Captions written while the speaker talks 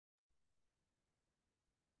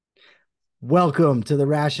Welcome to the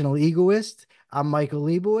Rational Egoist. I'm Michael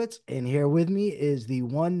Liebowitz, and here with me is the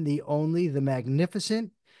one, the only, the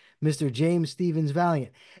magnificent Mr. James Stevens Valliant.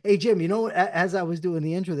 Hey, Jim, as I was doing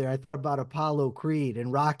the intro there, I thought about Apollo Creed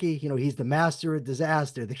and Rocky. He's the master of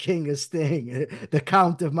disaster, the king of sting, the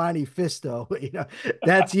count of Monte Fisto.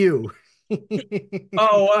 That's you.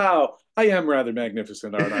 Oh, wow. I am rather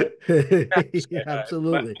magnificent, aren't I? Yeah,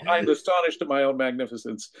 absolutely. I'm astonished at my own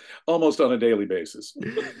magnificence almost on a daily basis.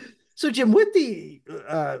 So, Jim, with the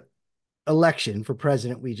election for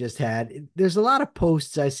president we just had, there's a lot of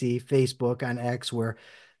posts I see, Facebook, on X, where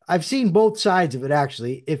I've seen both sides of it,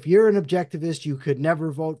 actually. If you're an objectivist, you could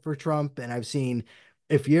never vote for Trump. And I've seen,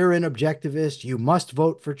 if you're an objectivist, you must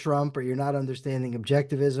vote for Trump or you're not understanding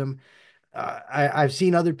objectivism. I've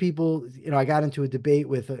seen other people, I got into a debate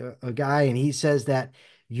with a guy, and he says that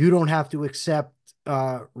you don't have to accept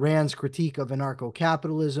Rand's critique of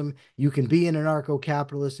anarcho-capitalism. You can be an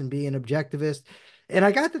anarcho-capitalist and be an objectivist. And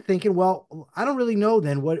I got to thinking, well, I don't really know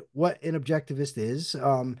then what an objectivist is.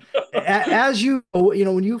 As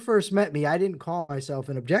when you first met me, I didn't call myself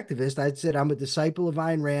an objectivist. I said I'm a disciple of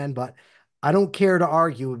Ayn Rand, but I don't care to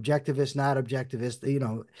argue objectivist, not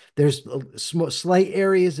objectivist. There's slight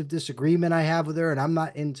areas of disagreement I have with her, and I'm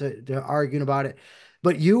not into arguing about it.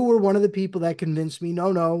 But you were one of the people that convinced me,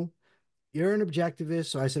 no, you're an objectivist.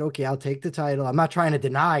 So I said, okay, I'll take the title. I'm not trying to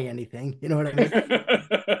deny anything. You know what I mean?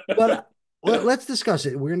 But let's discuss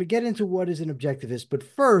it. We're going to get into what is an objectivist. But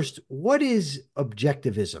first, what is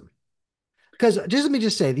objectivism? Because let me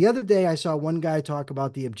just say, the other day I saw one guy talk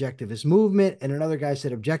about the objectivist movement, and another guy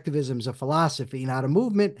said objectivism is a philosophy, not a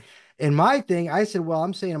movement. And my thing, I said, well,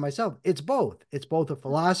 I'm saying to myself, it's both. It's both a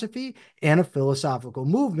philosophy and a philosophical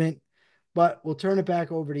movement. But we'll turn it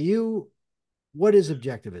back over to you. What is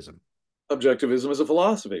objectivism? Objectivism is a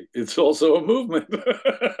philosophy. It's also a movement.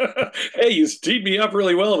 Hey, you teed me up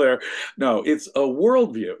really well there. No, it's a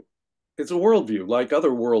worldview. It's a worldview, like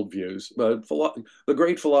other worldviews. The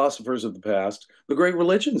great philosophers of the past, the great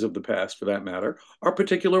religions of the past, for that matter, are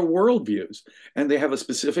particular worldviews, and they have a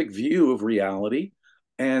specific view of reality.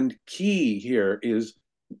 And key here is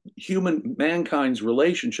mankind's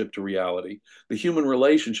relationship to reality, the human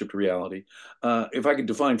relationship to reality. If I could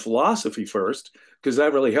define philosophy first, because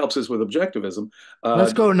that really helps us with objectivism.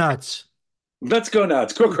 Let's go nuts. Let's go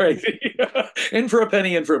nuts, go crazy, in for a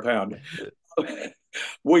penny, in for a pound.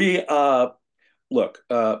 We look.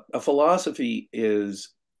 A philosophy as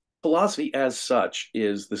such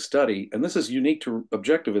is the study, and this is unique to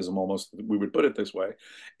objectivism almost, we would put it this way,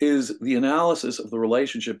 is the analysis of the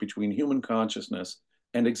relationship between human consciousness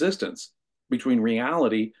and existence, between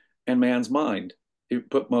reality and man's mind,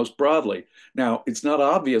 put most broadly. Now, it's not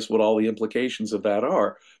obvious what all the implications of that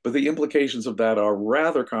are, but the implications of that are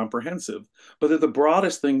rather comprehensive. But they're the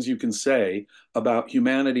broadest things you can say about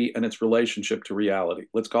humanity and its relationship to reality.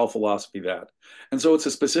 Let's call philosophy that. And so it's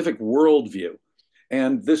a specific worldview.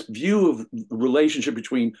 And this view of the relationship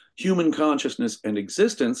between human consciousness and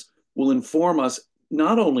existence will inform us,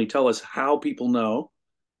 not only tell us how people know,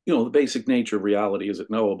 the basic nature of reality, is it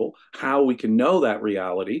knowable, how we can know that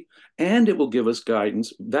reality, and it will give us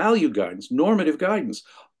guidance, value guidance, normative guidance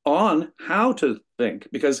on how to think.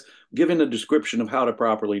 Because given a description of how to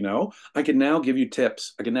properly know, I can now give you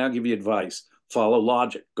tips, I can now give you advice, follow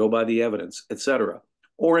logic, go by the evidence, etc.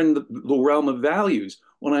 Or in the realm of values,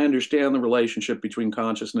 when I understand the relationship between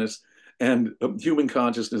consciousness and human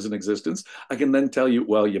consciousness and existence, I can then tell you,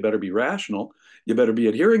 well, you better be rational. You better be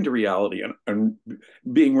adhering to reality. And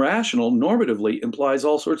being rational normatively implies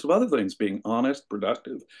all sorts of other things, being honest,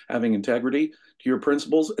 productive, having integrity to your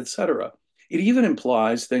principles, etc. It even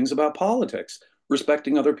implies things about politics,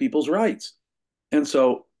 respecting other people's rights. And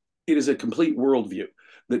so it is a complete worldview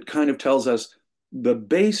that kind of tells us the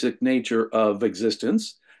basic nature of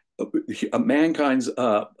existence, mankind's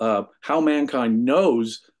how mankind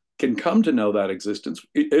knows, can come to know that existence,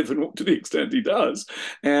 even to the extent he does.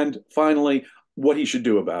 And finally, what he should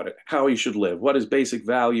do about it, how he should live, what his basic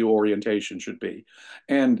value orientation should be.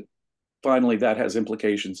 And finally, that has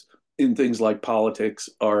implications in things like politics,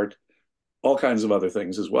 art, all kinds of other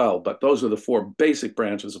things as well. But those are the four basic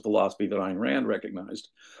branches of philosophy that Ayn Rand recognized.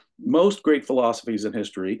 Most great philosophies in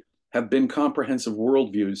history have been comprehensive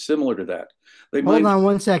worldviews similar to that. They Hold might on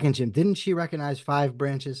one second, Jim. Didn't she recognize five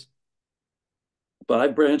branches?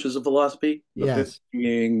 five branches of philosophy, the fifth Yes.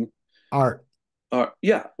 being Art.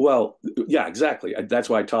 yeah, well, yeah, exactly. That's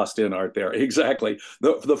why I tossed in art there. Exactly.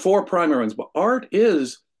 The four primary ones. But art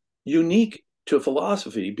is unique to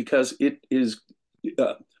philosophy because it is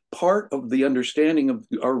part of the understanding of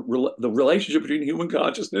the relationship between human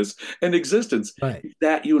consciousness and existence. Right.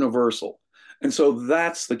 That universal. And so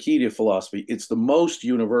that's the key to philosophy. It's the most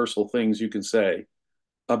universal things you can say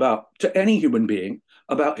about to any human being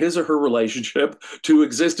about his or her relationship to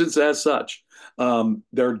existence as such.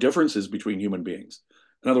 There are differences between human beings.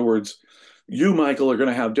 In other words, you, Michael, are going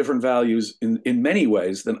to have different values in many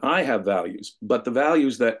ways than I have values, but the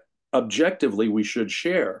values that objectively we should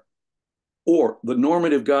share, or the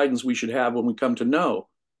normative guidance we should have when we come to know,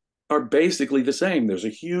 are basically the same. There's a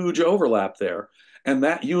huge overlap there. And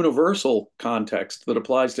that universal context that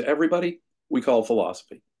applies to everybody, we call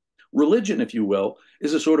philosophy. Religion, if you will,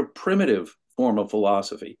 is a sort of primitive form of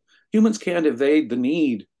philosophy. Humans can't evade the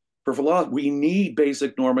need for philosophy. We need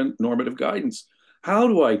basic normative guidance. How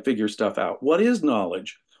do I figure stuff out? What is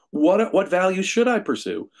knowledge? What values should I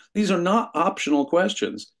pursue? These are not optional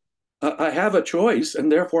questions. I have a choice,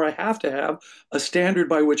 and therefore I have to have a standard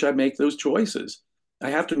by which I make those choices. I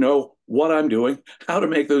have to know what I'm doing, how to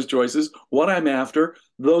make those choices, what I'm after,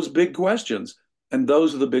 those big questions. And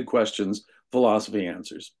those are the big questions philosophy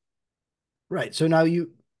answers. Right. So now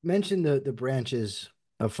you mentioned the branches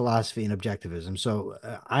of philosophy and objectivism. So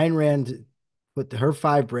Ayn Rand put her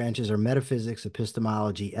five branches are metaphysics,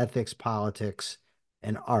 epistemology, ethics, politics,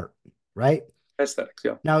 and art, right? Aesthetics,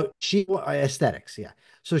 yeah. Now she aesthetics, yeah.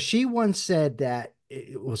 So she once said that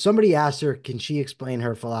well, somebody asked her, can she explain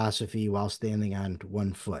her philosophy while standing on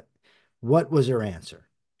one foot? What was her answer?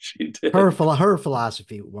 She Her did. her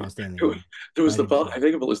philosophy while standing on There was fighting I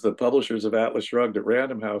think it was the publishers of Atlas Shrugged at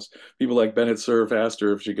Random House. People like Bennett Cerf asked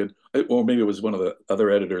her if she could, or maybe it was one of the other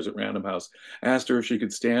editors at Random House, asked her if she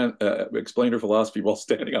could explain her philosophy while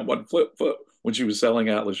standing on one foot when she was selling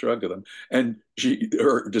Atlas Shrugged to them. And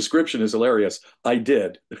her description is hilarious. I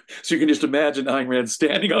did. So you can just imagine Ayn Rand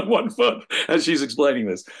standing on one foot as she's explaining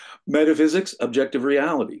this. Metaphysics, objective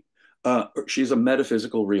reality. She's a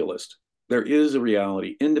metaphysical realist. There is a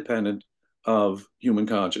reality independent of human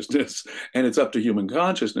consciousness, and it's up to human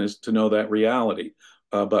consciousness to know that reality.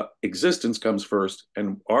 But existence comes first,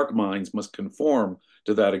 and our minds must conform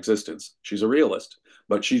to that existence. She's a realist,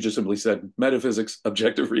 but she just simply said metaphysics,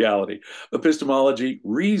 objective reality, epistemology,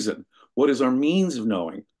 reason. What is our means of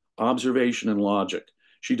knowing? Observation and logic.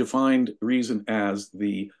 She defined reason as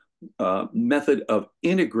the method of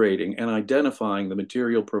integrating and identifying the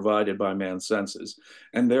material provided by man's senses,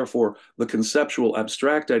 and therefore the conceptual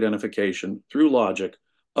abstract identification through logic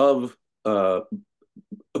of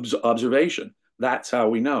observation. That's how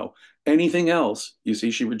we know. Anything else, you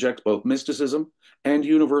see, she rejects both mysticism and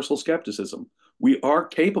universal skepticism. We are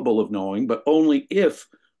capable of knowing, but only if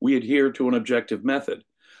we adhere to an objective method.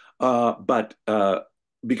 But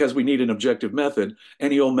because we need an objective method,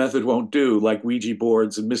 any old method won't do, like Ouija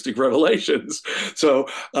boards and mystic revelations. So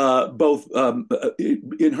both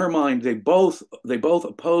in her mind, they both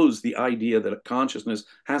oppose the idea that consciousness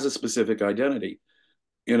has a specific identity,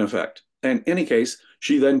 in effect. In any case,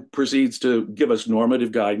 she then proceeds to give us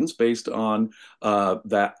normative guidance based on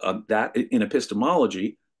that in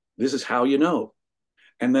epistemology. This is how you know.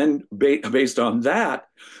 And then based on that,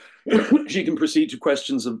 she can proceed to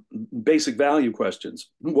questions of basic value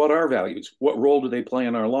questions. What are values? What role do they play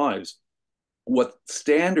in our lives? What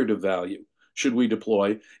standard of value should we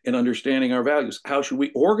deploy in understanding our values? How should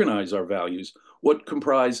we organize our values? What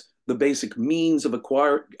comprise the basic means of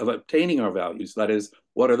obtaining our values? That is,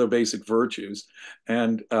 what are the basic virtues?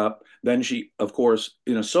 And then she, of course,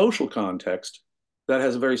 in a social context, that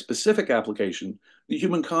has a very specific application. The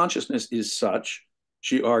human consciousness is such,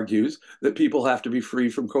 she argues, that people have to be free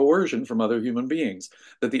from coercion from other human beings,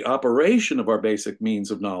 that the operation of our basic means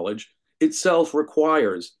of knowledge itself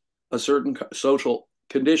requires a certain social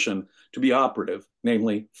condition to be operative,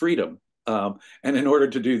 namely freedom. And in order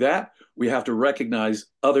to do that, we have to recognize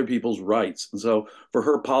other people's rights. And so for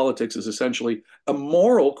her, politics is essentially a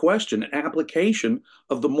moral question, an application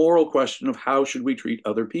of the moral question of how should we treat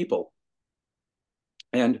other people.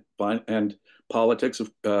 And politics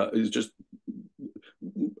is just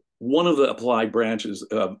one of the applied branches,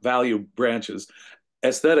 value branches.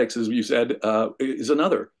 Aesthetics, as you said, is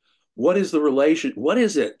another. What is the relation? What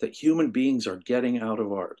is it that human beings are getting out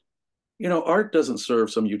of art? You know, art doesn't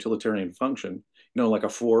serve some utilitarian function, you know, like a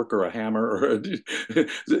fork or a hammer or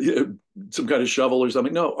some kind of shovel or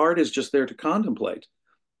something. No, art is just there to contemplate.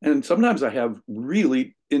 And sometimes I have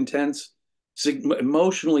really intense,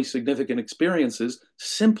 emotionally significant experiences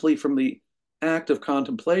simply from the act of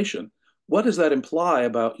contemplation. What does that imply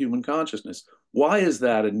about human consciousness? Why is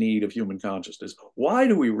that a need of human consciousness? Why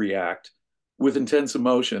do we react with intense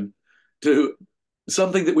emotion to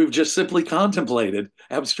something that we've just simply contemplated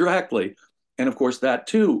abstractly? And of course, that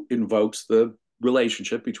too invokes the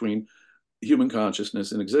relationship between human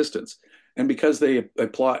consciousness and existence. And because they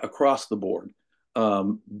apply across the board,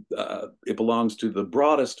 it belongs to the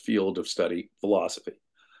broadest field of study, philosophy.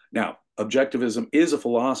 Now, objectivism is a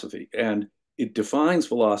philosophy, and it defines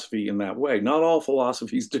philosophy in that way. Not all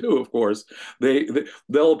philosophies do, of course.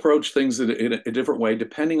 They'll approach things in a different way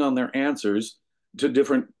depending on their answers to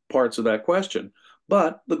different parts of that question.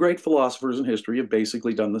 But the great philosophers in history have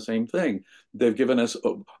basically done the same thing. They've given us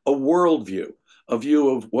a worldview, a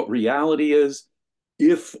view of what reality is,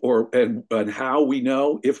 if or and how we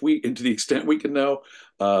know, if we, and to the extent we can know,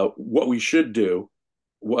 what we should do,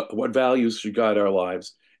 what values should guide our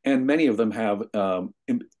lives. And many of them have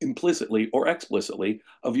implicitly or explicitly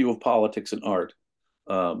a view of politics and art,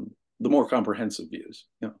 the more comprehensive views.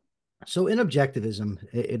 Yeah. So in objectivism,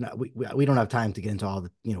 we don't have time to get into all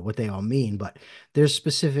the, what they all mean, but there's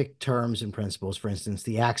specific terms and principles, for instance,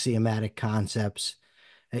 the axiomatic concepts,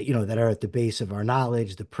 that are at the base of our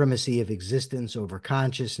knowledge, the primacy of existence over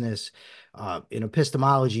consciousness. In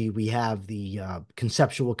epistemology, we have the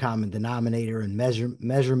conceptual common denominator and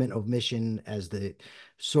measurement of mission as the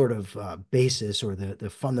sort of basis or the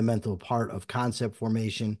fundamental part of concept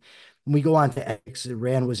formation. When we go on to ethics,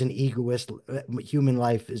 Rand was an egoist. Human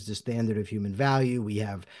life is the standard of human value. We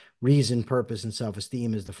have reason, purpose, and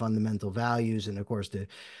self-esteem as the fundamental values. And of course, the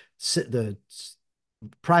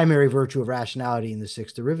primary virtue of rationality and the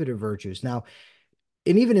six derivative virtues. Now,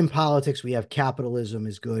 and even in politics, we have capitalism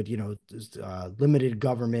is good, limited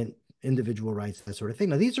government, individual rights, that sort of thing.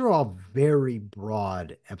 Now, these are all very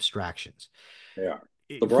broad abstractions. They are.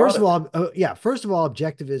 First of all,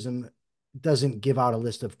 objectivism doesn't give out a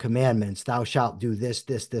list of commandments. Thou shalt do this,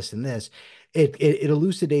 this, this, and this. It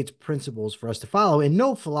elucidates principles for us to follow. And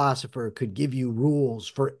no philosopher could give you rules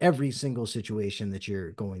for every single situation that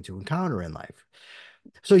you're going to encounter in life.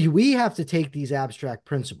 So we have to take these abstract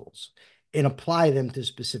principles and apply them to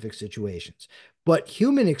specific situations. But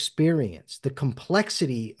human experience, the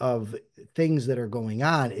complexity of things that are going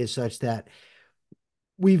on is such that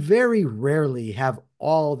we very rarely have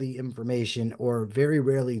all the information, or very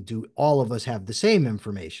rarely do all of us have the same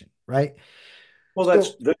information, right? Well,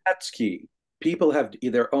 that's key. People have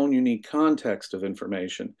their own unique context of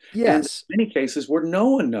information. Yes. And in many cases where no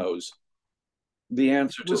one knows the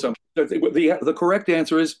answer to something. The correct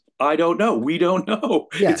answer is, I don't know. We don't know.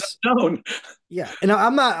 Yes. It's unknown. Yeah. And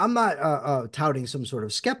I'm not touting some sort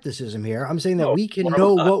of skepticism here. I'm saying that we can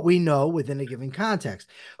know what we know within a given context.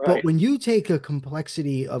 Right. But when you take a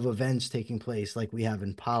complexity of events taking place like we have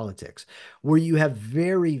in politics, where you have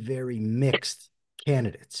very, very mixed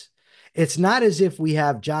candidates, it's not as if we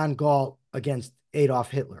have John Galt against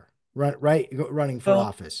Adolf Hitler, right? Running for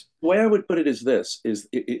office. The way I would put it is this, is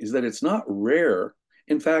that it's not rare.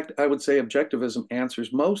 In fact, I would say objectivism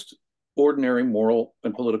answers most ordinary moral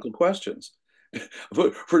and political questions.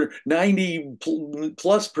 For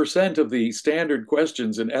 90+% of the standard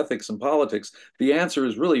questions in ethics and politics, the answer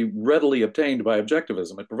is really readily obtained by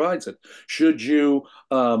objectivism. It provides it. Should you,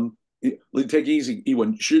 take easy,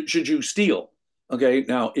 Ewan, should you steal? Okay,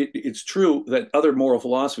 now it's true that other moral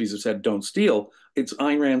philosophies have said don't steal. It's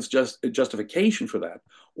Ayn Rand's justification for that.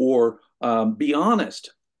 Or be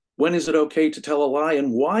honest. When is it okay to tell a lie,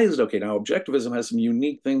 and why is it okay? Now, objectivism has some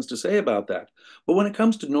unique things to say about that. But when it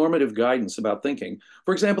comes to normative guidance about thinking,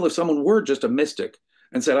 for example, if someone were just a mystic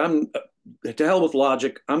and said, I'm to hell with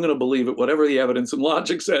logic, I'm going to believe it, whatever the evidence and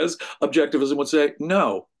logic says, objectivism would say,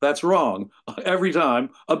 no, that's wrong, every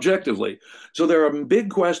time, objectively. So there are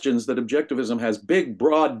big questions that objectivism has big,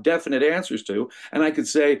 broad, definite answers to. And I could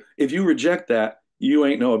say, if you reject that, you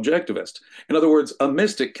ain't no objectivist. In other words, a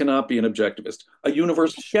mystic cannot be an objectivist. A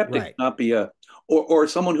universal skeptic cannot be or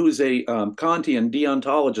someone who's a Kantian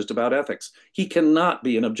deontologist about ethics. He cannot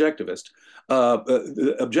be an objectivist.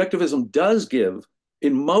 Objectivism does give,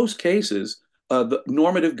 in most cases, the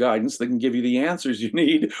normative guidance that can give you the answers you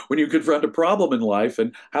need when you confront a problem in life.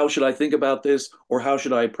 And how should I think about this, or how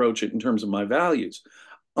should I approach it in terms of my values?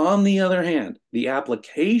 On the other hand, the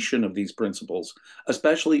application of these principles,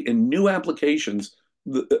 especially in new applications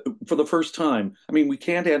for the first time, I mean, we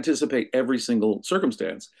can't anticipate every single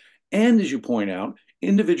circumstance. And as you point out,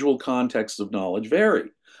 individual contexts of knowledge vary.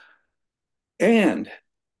 And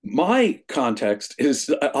my context is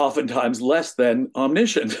oftentimes less than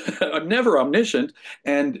omniscient. I'm never omniscient.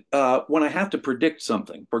 And when I have to predict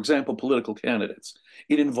something, for example, political candidates,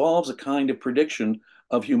 it involves a kind of prediction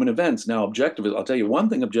of human events. Now, objectivism, I'll tell you one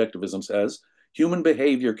thing objectivism says: human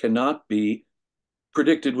behavior cannot be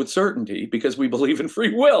predicted with certainty because we believe in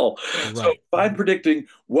free will. Right. So if I'm predicting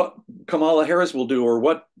what Kamala Harris will do or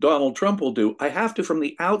what Donald Trump will do, I have to, from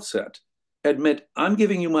the outset, admit I'm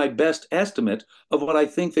giving you my best estimate of what I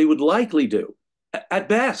think they would likely do, at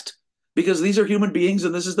best. because these are human beings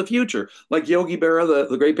and this is the future. Like Yogi Berra,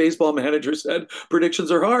 the great baseball manager, said,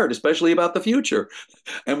 predictions are hard, especially about the future.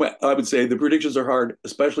 And I would say the predictions are hard,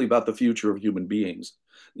 especially about the future of human beings.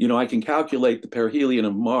 I can calculate the perihelion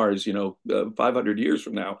of Mars, 500 years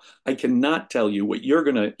from now. I cannot tell you what you're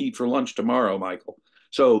going to eat for lunch tomorrow, Michael.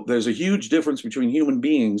 So there's a huge difference between human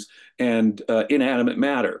beings and inanimate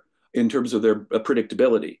matter in terms of their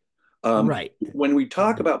predictability. Right. When we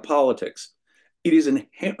talk about politics, it is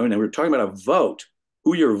inherent. I mean, we're talking about a vote,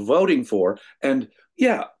 who you're voting for, and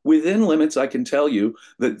yeah, within limits, I can tell you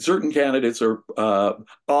that certain candidates are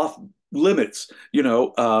off limits.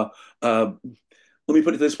 Let me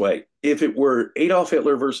put it this way: if it were Adolf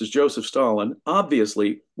Hitler versus Joseph Stalin,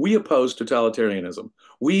 obviously we oppose totalitarianism.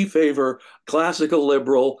 We favor classical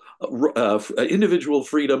liberal, individual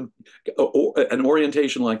freedom, or an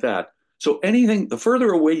orientation like that. So anything, the further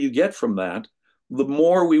away you get from that, the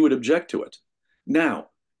more we would object to it. Now,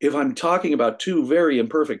 if I'm talking about two very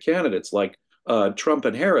imperfect candidates like Trump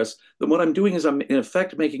and Harris, then what I'm doing is I'm in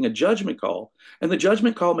effect making a judgment call. And the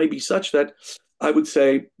judgment call may be such that I would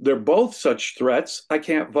say they're both such threats. I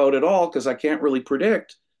can't vote at all because I can't really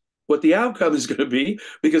predict what the outcome is going to be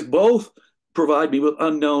because both provide me with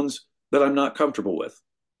unknowns that I'm not comfortable with.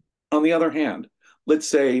 On the other hand, let's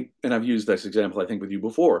say, and I've used this example, I think, with you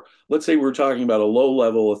before. Let's say we're talking about a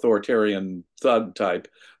low-level authoritarian thug type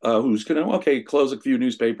who's going to, okay, close a few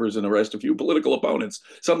newspapers and arrest a few political opponents,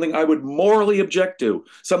 something I would morally object to,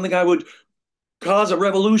 something I would cause a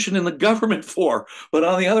revolution in the government for. But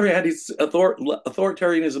on the other hand, it's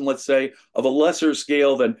authoritarianism, let's say, of a lesser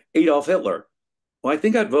scale than Adolf Hitler. Well, I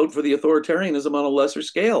think I'd vote for the authoritarianism on a lesser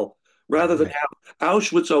scale rather than have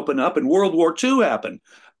Auschwitz open up and World War II happen.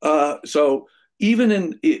 So even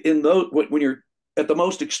in those, when you're at the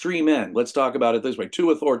most extreme end, let's talk about it this way: two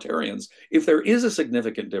authoritarians. If there is a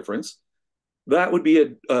significant difference, that would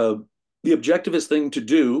be the objectivist thing to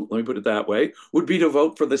do. Let me put it that way: would be to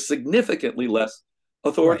vote for the significantly less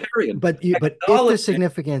authoritarian. Right. But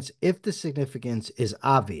if the significance is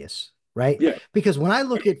obvious, right? Yeah. Because when I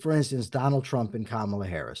look at, for instance, Donald Trump and Kamala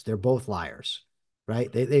Harris, they're both liars,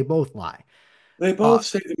 right? They both lie. They both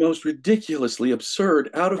say the most ridiculously absurd,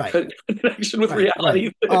 out of connection with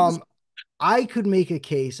reality things. I could make a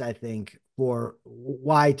case, I think, for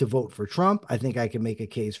why to vote for Trump. I think I can make a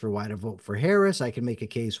case for why to vote for Harris. I can make a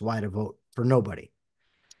case why to vote for nobody.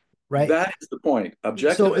 Right. That is the point.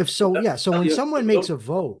 Objective. So when someone makes a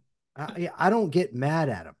vote, I don't get mad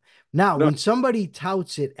at them. Now, when somebody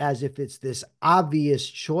touts it as if it's this obvious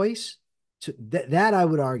choice, that I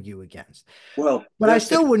would argue against. Well, but I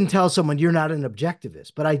still wouldn't tell someone you're not an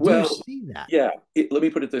objectivist. But I do see that. Yeah. Let me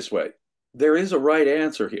put it this way: there is a right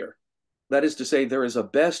answer here. That is to say, there is a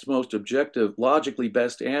best, most objective, logically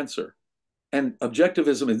best answer. And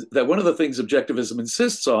objectivism is that one of the things objectivism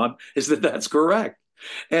insists on is that that's correct.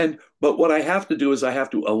 But what I have to do is I have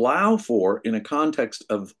to allow for, in a context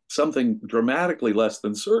of something dramatically less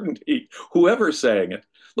than certainty, whoever's saying it.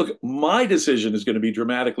 Look, my decision is going to be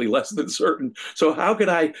dramatically less than certain. So how can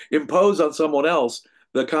I impose on someone else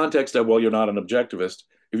the context of, well, you're not an objectivist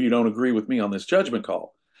if you don't agree with me on this judgment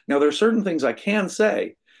call? Now, there are certain things I can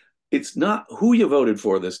say. It's not who you voted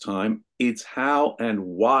for this time, it's how and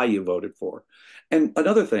why you voted for. And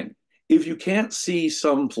another thing, if you can't see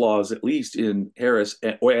some flaws, at least in Harris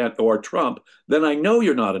or Trump, then I know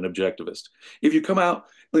you're not an objectivist. If you come out,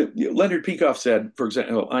 Leonard Peikoff said, for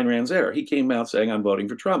example, Ayn Rand's heir, he came out saying, I'm voting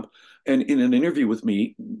for Trump. And in an interview with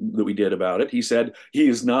me that we did about it, he said he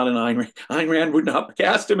is not an Ayn Rand. Ayn Rand would not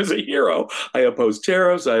cast him as a hero. I oppose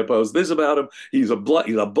tariffs. I oppose this about him. He's a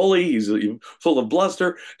bully. He's full of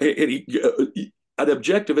bluster. And an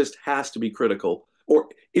objectivist has to be critical. Or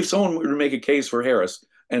if someone were to make a case for Harris,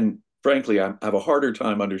 and frankly, I have a harder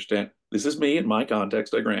time understanding. This is me in my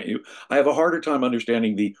context, I grant you. I have a harder time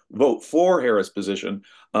understanding the vote for Harris position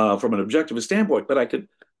from an objectivist standpoint, but I could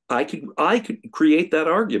create that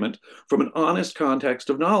argument from an honest context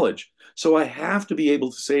of knowledge. So I have to be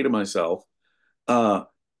able to say to myself,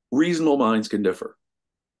 reasonable minds can differ.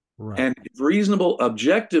 Right. And if reasonable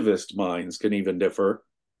objectivist minds can even differ,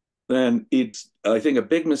 then it's, I think, a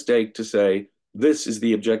big mistake to say this is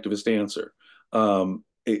the objectivist answer.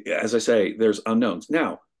 As I say, there's unknowns.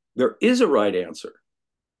 Now, there is a right answer.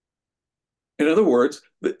 In other words,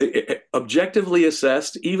 objectively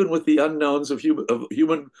assessed, even with the unknowns of the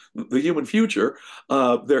human future,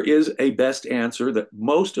 there is a best answer that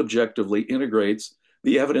most objectively integrates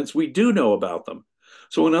the evidence we do know about them.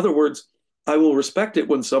 So in other words, I will respect it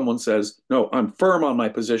when someone says, no, I'm firm on my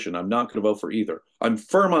position. I'm not going to vote for either. I'm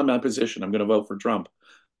firm on my position. I'm going to vote for Trump.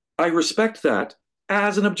 I respect that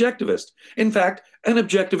as an objectivist. In fact, an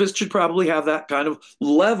objectivist should probably have that kind of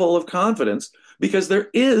level of confidence because there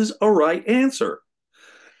is a right answer.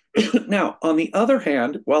 Now, on the other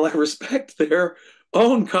hand, while I respect their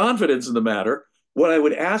own confidence in the matter, what I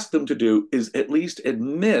would ask them to do is at least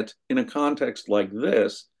admit in a context like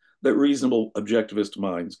this that reasonable objectivist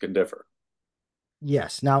minds can differ.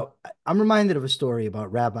 Yes. Now, I'm reminded of a story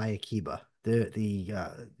about Rabbi Akiba, I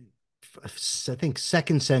think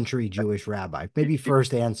second century Jewish rabbi, maybe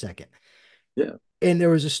first and second. Yeah. And there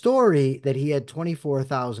was a story that he had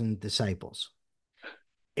 24,000 disciples.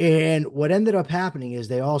 And what ended up happening is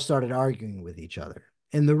they all started arguing with each other.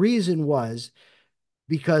 And the reason was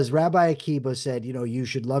because Rabbi Akiba said, you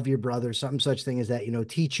should love your brother, something such thing as that,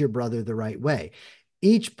 teach your brother the right way.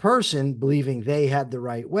 Each person believing they had the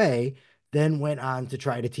right way then went on to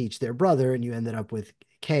try to teach their brother, and you ended up with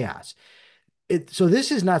chaos. So this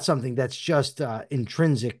is not something that's just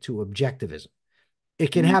intrinsic to objectivism.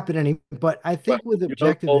 It can happen but I But think with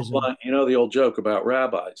objectivism, the old joke about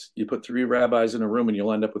rabbis. You put three rabbis in a room and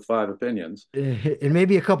you'll end up with five opinions. and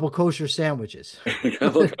maybe a couple kosher sandwiches.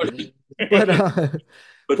 but But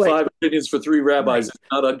but five opinions for three rabbis right. is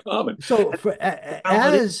not uncommon. So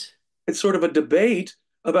It's sort of a debate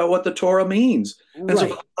about what the Torah means. And so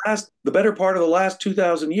for right. the better part of the last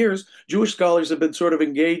 2,000 years, Jewish scholars have been sort of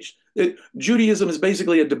engaged. Judaism is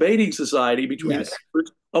basically a debating society between Yes.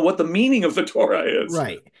 experts on what the meaning of the Torah is.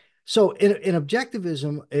 Right. So in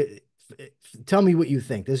objectivism, tell me what you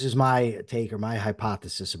think. This is my take or my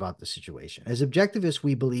hypothesis about the situation. As objectivists,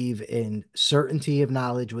 we believe in certainty of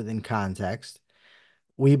knowledge within context.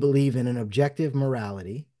 We believe in an objective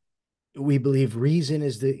morality. We believe reason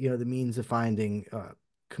is the means of finding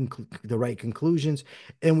the right conclusions,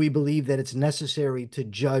 and we believe that it's necessary to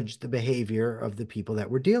judge the behavior of the people that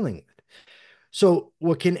we're dealing with. So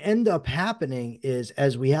what can end up happening is,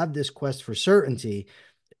 as we have this quest for certainty,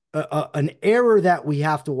 an error that we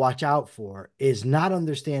have to watch out for is not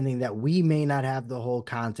understanding that we may not have the whole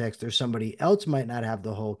context or somebody else might not have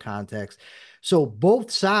the whole context. So both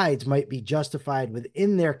sides might be justified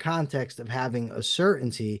within their context of having a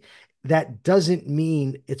certainty. That doesn't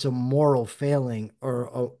mean it's a moral failing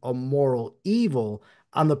or a moral evil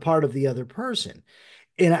on the part of the other person.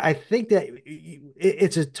 And I think that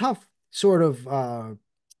it's a tough sort of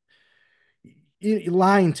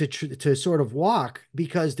line to sort of walk,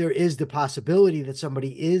 because there is the possibility that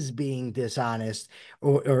somebody is being dishonest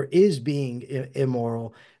or is being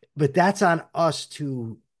immoral, but that's on us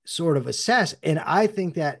to sort of assess. And I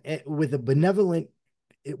think that with a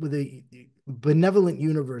benevolent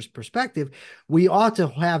universe perspective, we ought to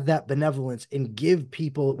have that benevolence and give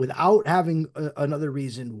people, without having another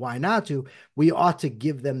reason why not to, we ought to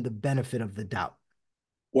give them the benefit of the doubt.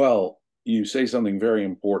 Well, you say something very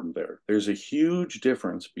important there. There's a huge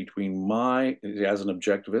difference between as an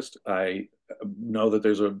objectivist, I know that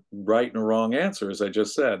there's a right and a wrong answer, as I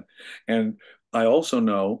just said. And I also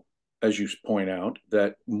know, as you point out,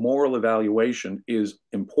 that moral evaluation is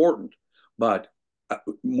important, but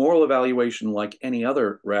moral evaluation, like any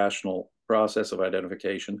other rational process of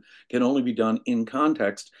identification, can only be done in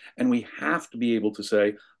context. And we have to be able to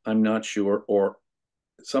say, I'm not sure, or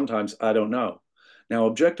sometimes I don't know. Now,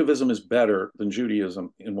 objectivism is better than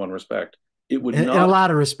Judaism in one respect. It would In a not, lot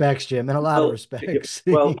of respects, Jim, in a lot of well, respects.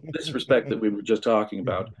 this respect that we were just talking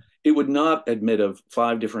about, it would not admit of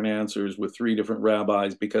five different answers with three different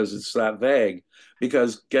rabbis because it's that vague.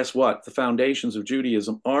 Because guess what? The foundations of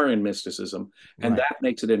Judaism are in mysticism, and Right. that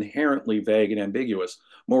makes it inherently vague and ambiguous.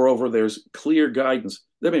 Moreover, there's clear guidance.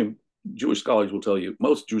 I mean, Jewish scholars will tell you,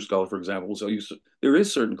 most Jewish scholars, for example, will tell you there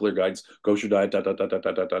is certain clear guidance, kosher diet,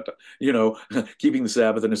 keeping the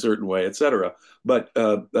Sabbath in a certain way, etc. But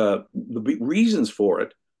the reasons for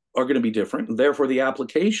it are going to be different, and therefore the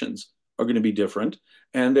applications are going to be different,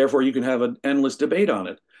 and therefore you can have an endless debate on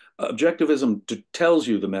it. Objectivism tells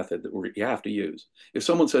you the method that you have to use. If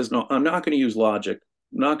someone says, no, I'm not going to use logic,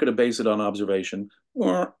 I'm not going to base it on observation,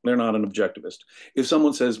 or they're not an objectivist. If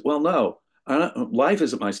someone says, well, no, life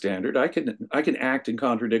isn't my standard. I can act in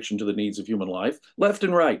contradiction to the needs of human life, left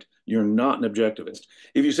and right. You're not an objectivist.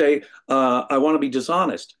 If you say I want to be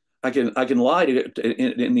dishonest, I can lie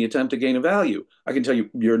in the attempt to gain a value. I can tell you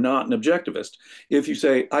you're not an objectivist. If you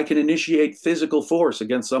say I can initiate physical force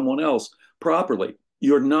against someone else properly,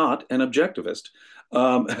 you're not an objectivist.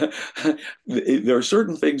 Um, there are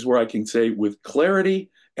certain things where I can say with clarity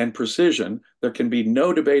and precision, there can be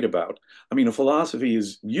no debate about. I mean, a philosophy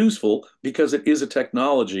is useful because it is a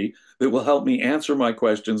technology that will help me answer my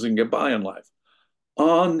questions and get by in life.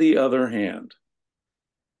 On the other hand,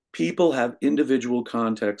 people have individual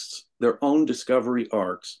contexts, their own discovery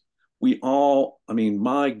arcs, we all, I mean,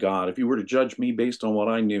 my God, if you were to judge me based on what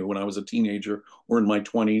I knew when I was a teenager or in my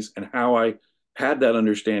 20s and how I had that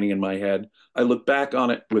understanding in my head, I look back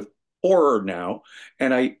on it with horror now.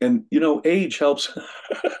 And you know, age helps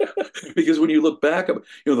because when you look back, you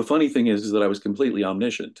know, the funny thing is that I was completely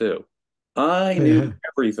omniscient too. I knew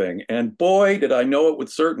everything, and boy, did I know it with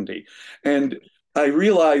certainty. And I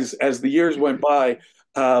realized as the years went by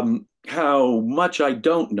how much I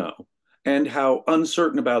don't know and how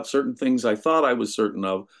uncertain about certain things I thought I was certain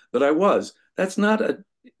of that I was. That's not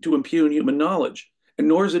to impugn human knowledge, and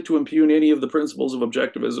nor is it to impugn any of the principles of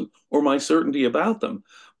objectivism or my certainty about them.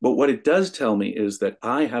 But what it does tell me is that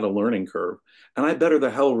I had a learning curve, and I better the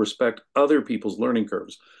hell respect other people's learning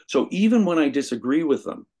curves. So even when I disagree with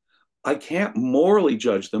them, I can't morally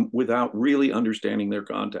judge them without really understanding their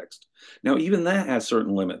context. Now, even that has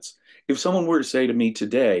certain limits. If someone were to say to me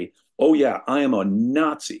today, oh, yeah, I am a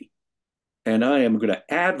Nazi and I am going to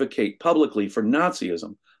advocate publicly for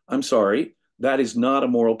Nazism, I'm sorry, that is not a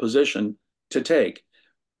moral position to take.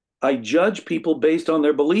 I judge people based on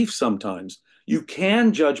their beliefs sometimes. You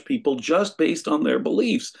can judge people just based on their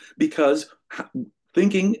beliefs because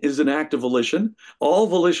thinking is an act of volition. All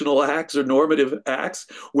volitional acts are normative acts,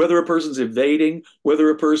 whether a person's evading, whether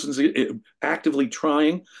a person's actively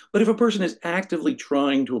trying. But if a person is actively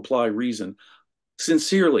trying to apply reason,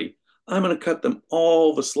 sincerely, I'm going to cut them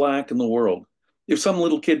all the slack in the world. If some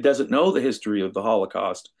little kid doesn't know the history of the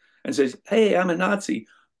Holocaust and says, hey, I'm a Nazi,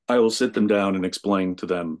 I will sit them down and explain to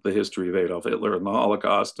them the history of Adolf Hitler and the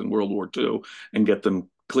Holocaust and World War II and get them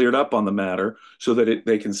cleared up on the matter so that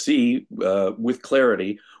they can see with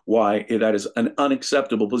clarity why that is an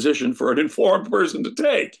unacceptable position for an informed person to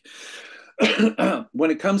take. When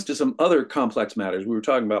it comes to some other complex matters, we were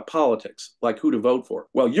talking about politics, like who to vote for.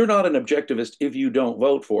 Well, you're not an objectivist if you don't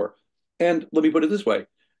vote for. And let me put it this way.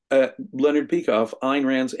 Leonard Peikoff, Ayn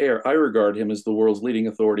Rand's heir, I regard him as the world's leading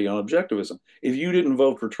authority on objectivism. If you didn't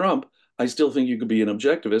vote for Trump, I still think you could be an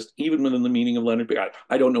objectivist, even within the meaning of Leonard Peikoff.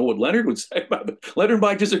 I don't know what Leonard would say about it. Leonard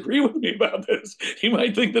might disagree with me about this. He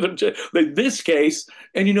might think that in this case,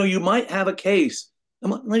 and you know, you might have a case.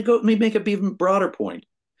 Let me make an even broader point.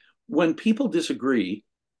 When people disagree,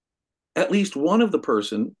 at least one of the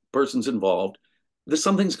persons involved,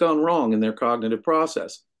 something's gone wrong in their cognitive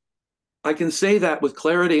process. I can say that with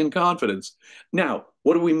clarity and confidence. Now,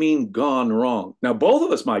 what do we mean gone wrong? Now, both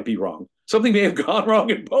of us might be wrong. Something may have gone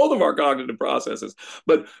wrong in both of our cognitive processes,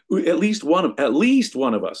 but at least one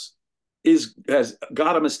of us has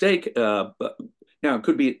got a mistake. Now, it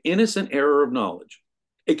could be an innocent error of knowledge.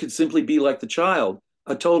 It could simply be like the child,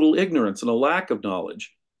 a total ignorance and a lack of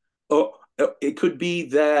knowledge. Or it could be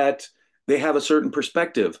that they have a certain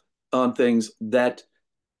perspective on things that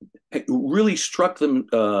really struck them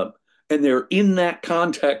and they're in that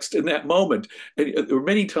context in that moment. And there are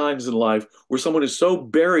many times in life where someone is so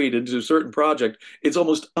buried into a certain project, it's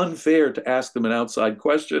almost unfair to ask them an outside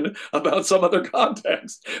question about some other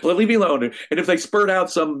context. Well, leave me alone. And if they spurt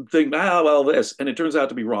out something, well, this, and it turns out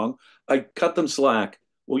to be wrong, I cut them slack.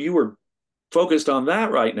 Well, you were focused on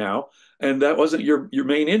that right now, and that wasn't your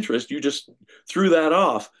main interest. You just threw that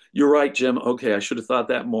off. You're right, Jim. Okay, I should have thought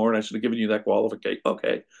that more, and I should have given you that qualification.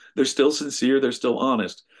 Okay, they're still sincere, they're still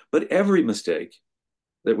honest. But every mistake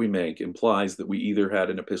that we make implies that we either had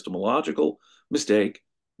an epistemological mistake,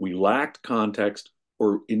 we lacked context,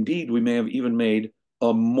 or indeed we may have even made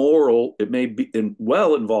a moral, it may be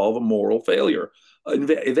well involve a moral failure.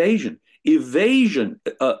 Evasion. Evasion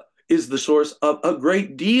is the source of a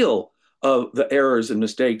great deal of the errors and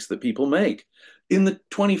mistakes that people make. In the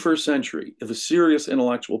 21st century, if a serious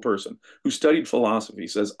intellectual person who studied philosophy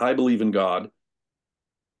says, I believe in God,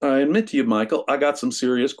 I admit to you, Michael, I got some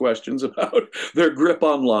serious questions about their grip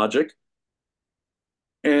on logic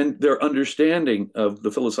and their understanding of the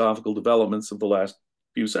philosophical developments of the last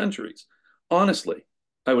few centuries. Honestly,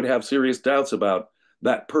 I would have serious doubts about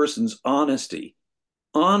that person's honesty.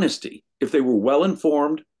 Honesty, if they were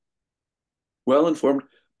well-informed.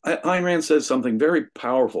 Ayn Rand says something very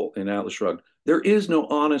powerful in Atlas Shrugged. There is no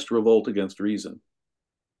honest revolt against reason.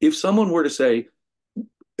 If someone were to say,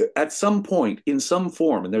 at some point, in some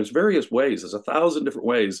form, and there's various ways, there's 1,000 different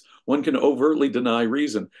ways one can overtly deny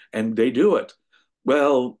reason, and they do it.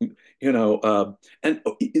 Well, and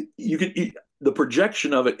the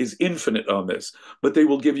projection of it is infinite on this, but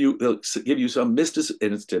they'll give you some mysticism,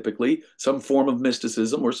 and it's typically some form of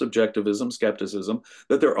mysticism or subjectivism, skepticism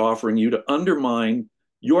that they're offering you to undermine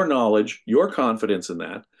your knowledge, your confidence in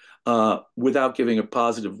that, without giving a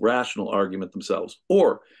positive, rational argument themselves.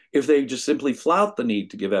 Or if they just simply flout the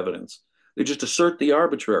need to give evidence, they just assert the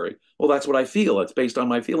arbitrary. Well, that's what I feel. It's based on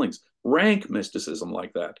my feelings. Rank mysticism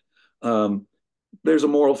like that. there's a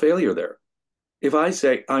moral failure there. If I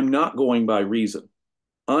say I'm not going by reason,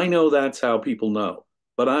 I know that's how people know,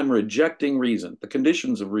 but I'm rejecting reason, the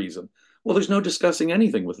conditions of reason. Well, there's no discussing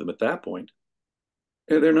anything with them at that point.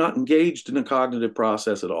 They're not engaged in a cognitive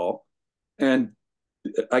process at all. And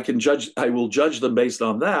I will judge them based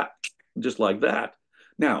on that, just like that.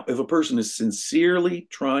 Now, if a person is sincerely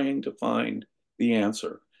trying to find the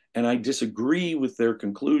answer, and I disagree with their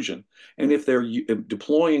conclusion, and if they're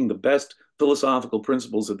deploying the best philosophical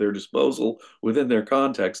principles at their disposal within their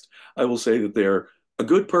context, I will say that they're a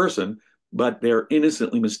good person, but they're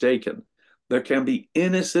innocently mistaken. There can be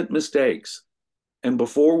innocent mistakes. And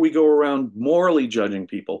before we go around morally judging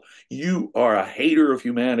people, you are a hater of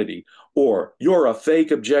humanity or you're a fake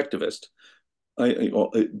objectivist. I,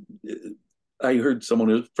 I heard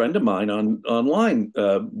someone, a friend of mine online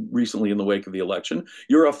recently in the wake of the election,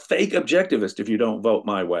 you're a fake objectivist if you don't vote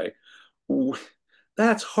my way.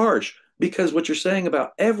 That's harsh because what you're saying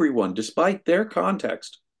about everyone, despite their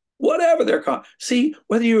context, whatever their see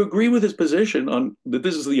whether you agree with his position on that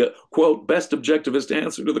this is the quote best objectivist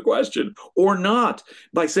answer to the question or not,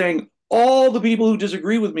 by saying all the people who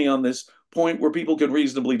disagree with me on this point where people can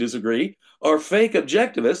reasonably disagree are fake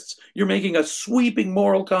objectivists, you're making a sweeping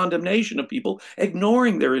moral condemnation of people,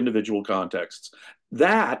 ignoring their individual contexts.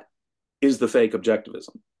 That is the fake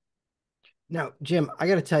objectivism. Now, Jim, I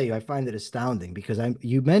got to tell you, I find it astounding because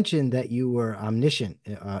you mentioned that you were omniscient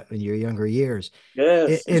in your younger years.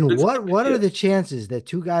 Yes, And what are the chances that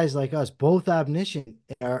two guys like us, both omniscient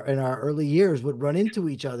in our early years, would run into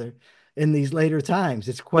each other in these later times?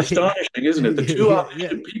 It's quite astonishing, isn't it? The two yeah,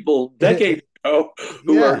 omniscient people decades ago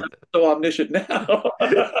who are yeah, so omniscient now.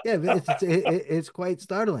 yeah. It's quite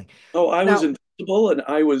startling. Oh, I was Now, invincible and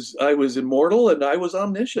I was immortal and I was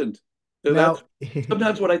omniscient. That's now,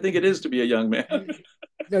 sometimes what I think it is to be a young man.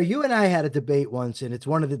 no, you and I had a debate once, and it's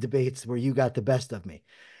one of the debates where you got the best of me,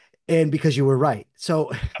 and because you were right.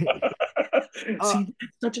 So, uh, See,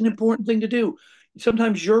 that's such an important thing to do.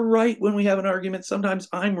 Sometimes you're right when we have an argument. Sometimes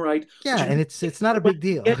I'm right. But yeah, and it's not a big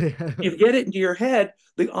deal. you get it into your head,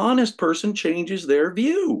 the honest person changes their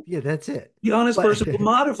view. Yeah, that's it. The honest But person will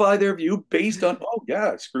modify their view based on, oh,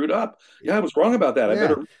 yeah, I screwed up. Yeah, I was wrong about that. I yeah,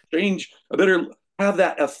 better change. I better have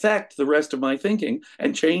that affect the rest of my thinking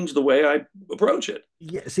and change the way I approach it.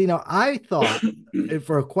 yeah. See, now I thought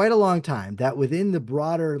for quite a long time that within the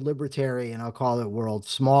broader libertarian, I'll call it world,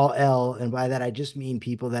 small L, and by that I just mean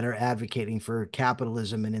people that are advocating for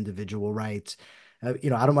capitalism and individual rights. I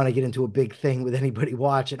don't want to get into a big thing with anybody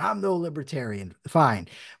watching. I'm no libertarian, fine,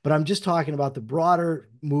 but I'm just talking about the broader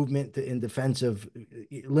movement in defense of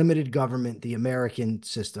limited government, the American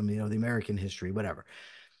system, the American history, whatever.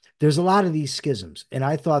 There's a lot of these schisms. And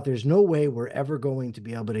I thought there's no way we're ever going to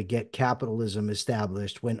be able to get capitalism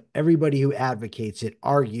established when everybody who advocates it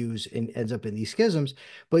argues and ends up in these schisms.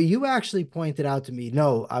 But you actually pointed out to me,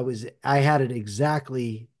 no, I had it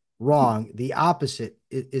exactly wrong. The opposite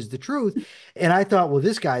is the truth. And I thought, well,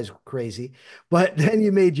 this guy's crazy. But then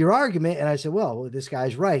you made your argument, and I said, well, this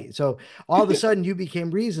guy's right. So all of a sudden you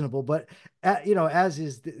became reasonable. But as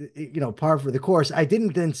is par for the course, I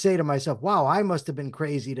didn't then say to myself, wow, I must have been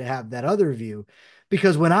crazy to have that other view.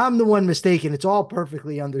 Because when I'm the one mistaken, it's all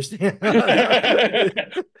perfectly understandable.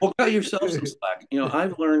 Well, cut yourself some slack.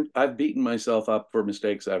 I've beaten myself up for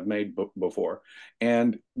mistakes I've made before.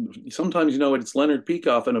 And sometimes, it's Leonard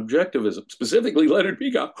Peikoff and objectivism, specifically Leonard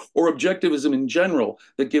Peikoff, or objectivism in general,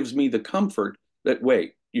 that gives me the comfort that,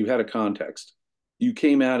 wait, you had a context. You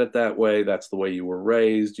came at it that way. That's the way you were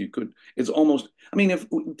raised. It's almost, give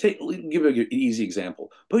an easy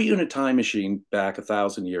example. Put you in a time machine back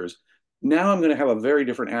 1,000 years. Now I'm going to have a very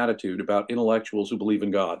different attitude about intellectuals who believe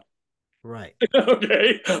in God. Right.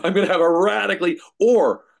 Okay. I'm going to have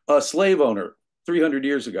or a slave owner 300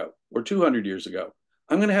 years ago or 200 years ago.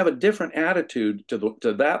 I'm going to have a different attitude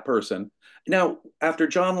to that person. Now, after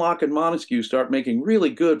John Locke and Montesquieu start making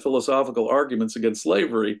really good philosophical arguments against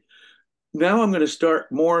slavery, now I'm going to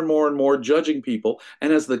start more and more and more judging people.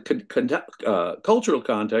 And as the cultural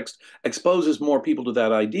context exposes more people to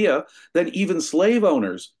that idea, then even slave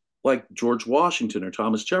owners like George Washington or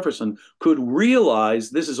Thomas Jefferson could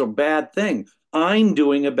realize this is a bad thing. I'm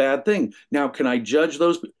doing a bad thing. Now, can I judge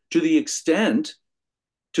those to the extent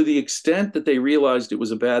that they realized it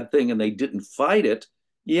was a bad thing and they didn't fight it?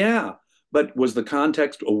 Yeah. But was the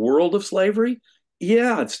context a world of slavery?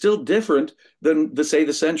 Yeah, it's still different than the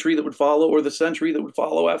century that would follow or the century that would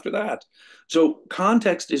follow after that. So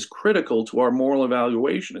context is critical to our moral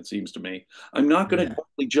evaluation, it seems to me. I'm not going to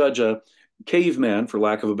totally judge a caveman, for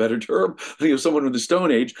lack of a better term, someone in the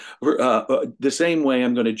Stone Age, the same way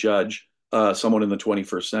I'm going to judge someone in the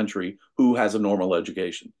 21st century who has a normal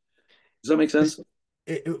education. Does that make sense?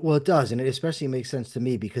 Well, it does, and it especially makes sense to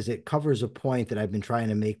me because it covers a point that I've been trying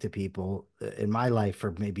to make to people in my life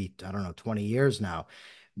for maybe, I don't know, 20 years now.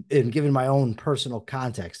 And given my own personal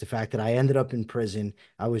context, the fact that I ended up in prison,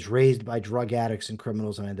 I was raised by drug addicts and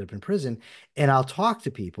criminals, and I ended up in prison. And I'll talk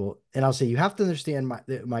to people, and I'll say, you have to understand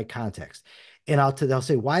my context. And they'll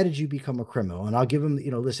say, why did you become a criminal? And I'll give them,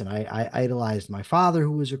 listen, I idolized my father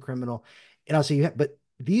who was a criminal, and I'll say, but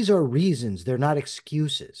these are reasons; they're not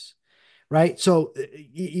excuses, right? So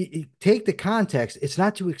you take the context. It's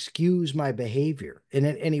not to excuse my behavior in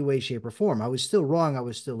any way, shape, or form. I was still wrong. I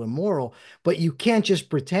was still immoral, but you can't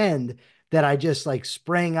just pretend that I just like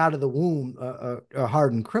sprang out of the womb a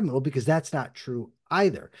hardened criminal, because that's not true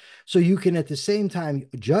either. So you can at the same time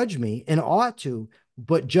judge me, and ought to,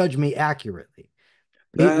 but judge me accurately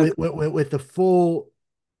That with the full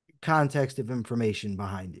context of information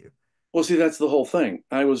behind you. Well, see, that's the whole thing.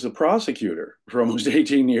 I was a prosecutor for almost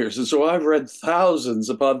 18 years. And so I've read thousands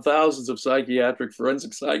upon thousands of psychiatric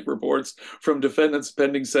forensic psych reports from defendants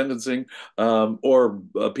pending sentencing, or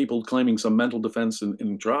people claiming some mental defense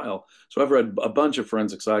in trial. So I've read a bunch of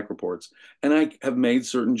forensic psych reports, and I have made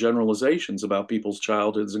certain generalizations about people's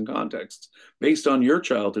childhoods and contexts. Based on your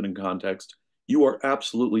childhood and context, you are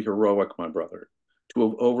absolutely heroic, my brother, to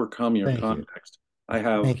have overcome your Thank you. context. I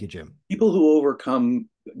have Thank you, Jim. people who overcome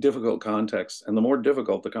difficult contexts, and the more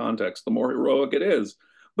difficult the context, the more heroic it is.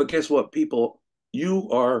 But guess what, people? You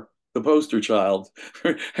are the poster child.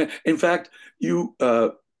 In fact, you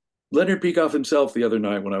Leonard Peikoff himself the other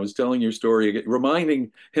night, when I was telling your story,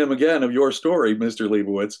 reminding him again of your story, Mr.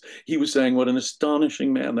 Leibowitz, he was saying what an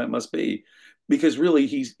astonishing man that must be, because really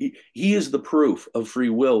he is the proof of free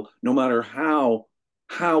will, no matter how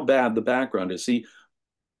bad the background is. See,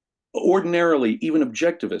 ordinarily, even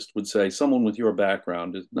objectivist would say someone with your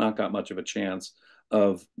background has not got much of a chance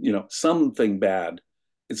of, something bad.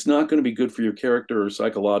 It's not going to be good for your character or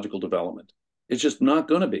psychological development. It's just not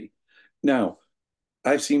going to be. Now,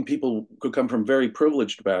 I've seen people who come from very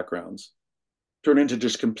privileged backgrounds turn into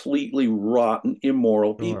just completely rotten,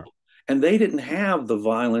 immoral Sure. people. And they didn't have the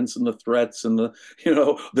violence and the threats and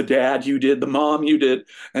the dad you did, the mom you did.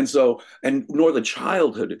 And so, and nor the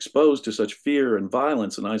childhood exposed to such fear and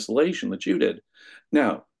violence and isolation that you did.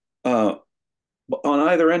 Now, on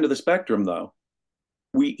either end of the spectrum, though,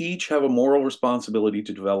 we each have a moral responsibility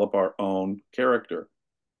to develop our own character.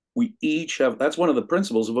 We each have, that's one of the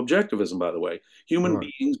principles of objectivism, by the way. Human Sure.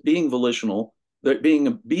 beings being volitional, that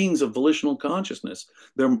being beings of volitional consciousness.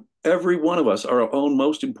 They're, every one of us, our own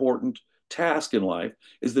most important task in life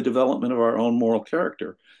is the development of our own moral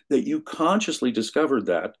character. That you consciously discovered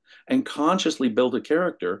that and consciously built a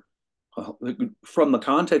character from the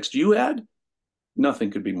context you had,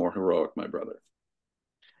 nothing could be more heroic, my brother.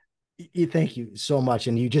 Thank you so much.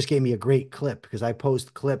 And you just gave me a great clip, because I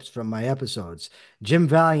post clips from my episodes. Jim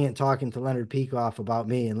Valiant talking to Leonard Peikoff about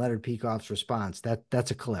me, and Leonard Peikoff's response. That's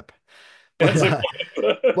a clip. But That's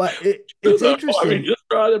a, it's interesting. just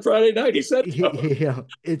Friday night he said so.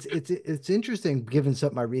 It's interesting given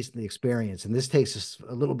something I recently experienced, and this takes us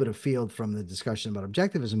a little bit of field from the discussion about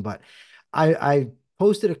objectivism. But I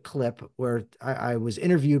posted a clip where I was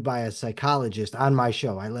interviewed by a psychologist on my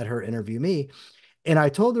show. I let her interview me, and I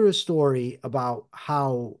told her a story about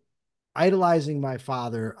how, idolizing my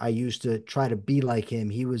father, I used to try to be like him.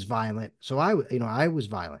 He was violent. So I was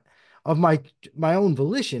violent of my own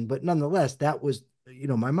volition, but nonetheless, that was,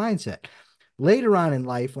 my mindset. Later on in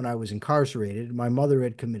life, when I was incarcerated, my mother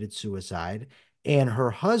had committed suicide, and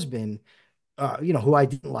her husband, who I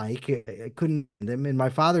didn't like, I couldn't stand him, and my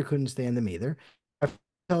father couldn't stand him either.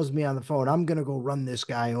 Tells me on the phone, I'm gonna go run this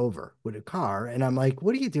guy over with a car. And I'm like,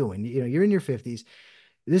 what are you doing? You're in your 50s.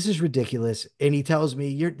 This is ridiculous. And he tells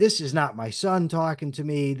me, this is not my son talking to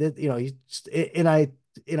me. That, and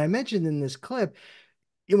I mentioned in this clip,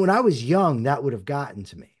 when I was young, that would have gotten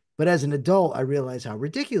to me. But as an adult, I realize how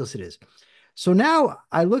ridiculous it is. So now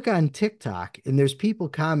I look on TikTok, and there's people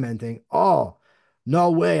commenting, oh,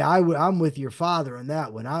 no way. I'm with your father on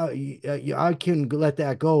that one. I couldn't let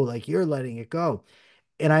that go like you're letting it go.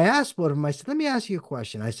 And I asked one of them, I said, let me ask you a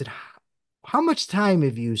question. I said, how much time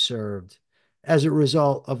have you served as a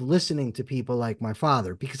result of listening to people like my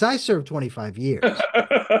father? Because I served 25 years,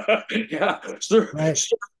 Yeah, sir, right?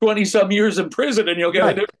 20 some years in prison and you'll get a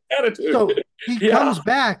Right. different attitude. So he Yeah. comes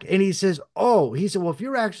back and he says, oh, he said, well, if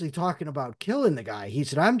you're actually talking about killing the guy, he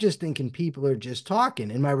said, I'm just thinking people are just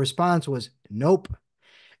talking. And my response was, nope.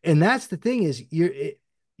 And that's the thing, is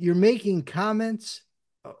you're making comments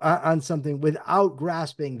on something without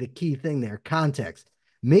grasping the key thing there, context.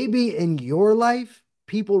 Maybe in your life,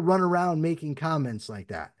 people run around making comments like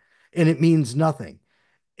that, and it means nothing.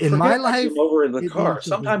 In my Forget I see life, them over in the it'd be car. something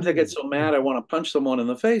Sometimes I get huge. so Yeah. mad I want to punch someone in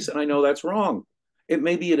the face, and I know that's wrong. It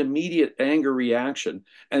may be an immediate anger reaction.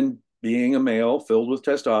 And being a male filled with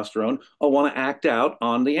testosterone, I'll want to act out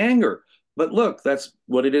on the anger. But look, that's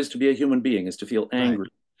what it is to be a human being, is to feel Right. angry.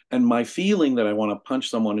 And my feeling that I want to punch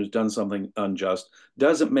someone who's done something unjust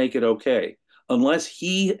doesn't make it okay.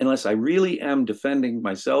 Unless I really am defending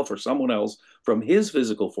myself or someone else from his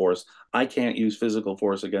physical force, I can't use physical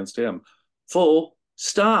force against him. Full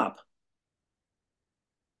stop.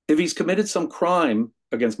 If he's committed some crime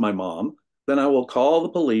against my mom, then I will call the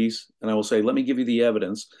police and I will say, let me give you the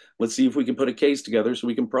evidence. Let's see if we can put a case together so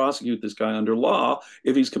we can prosecute this guy under law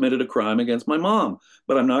if he's committed a crime against my mom.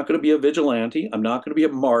 But I'm not going to be a vigilante. I'm not going to be a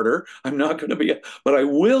martyr. I'm not going to be, but I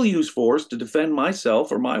will use force to defend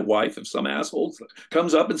myself or my wife if some asshole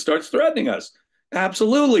comes up and starts threatening us.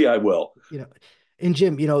 Absolutely, I will. You know, and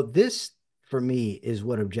Jim, this for me is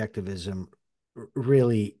what objectivism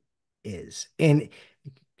really is. And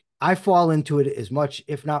I fall into it as much,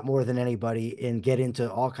 if not more than anybody, and get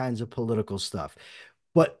into all kinds of political stuff.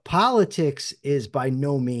 But politics is by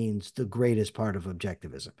no means the greatest part of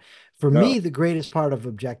objectivism. For No, me, the greatest part of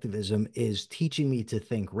objectivism is teaching me to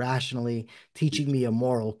think rationally, teaching me a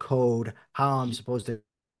moral code, how I'm supposed to,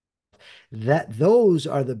 that those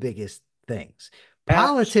are the biggest things.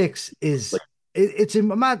 absolutely. Politics is it's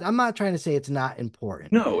I'm not trying to say it's not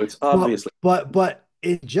important, No, it's but obviously.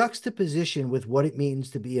 in juxtaposition with what it means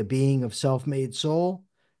to be a being of self-made soul,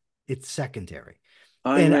 it's secondary.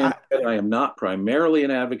 Ayn And Rand said, I am not primarily an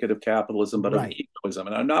advocate of capitalism, but of right, egoism.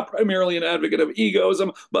 And I'm not primarily an advocate of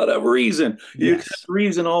egoism, but of reason. You accept yes,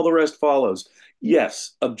 reason, all the rest follows.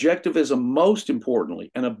 Yes, objectivism, most importantly,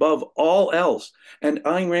 and above all else. And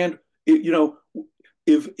Ayn Rand,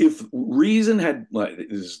 if reason had, like,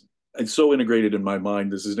 it's so integrated in my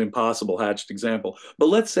mind, this is an impossible hatched example. But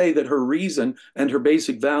let's say that her reason and her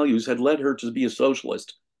basic values had led her to be a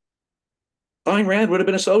socialist. Ayn Rand would have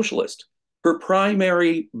been a socialist. Her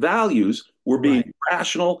primary values were being right,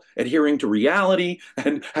 rational, adhering to reality,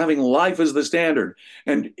 and having life as the standard.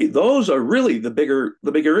 And those are really the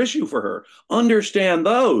bigger issue for her. Understand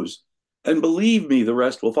those, and believe me, the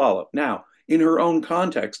rest will follow. Now, in her own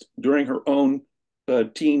context, during her own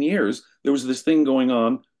teen years, there was this thing going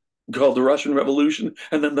on called the Russian Revolution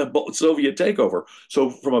and then the Soviet takeover. So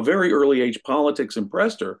from a very early age, politics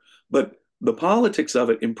impressed her, but the politics of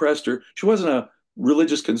it impressed her. She wasn't a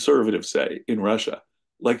religious conservative, say, in Russia,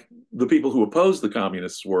 like the people who opposed the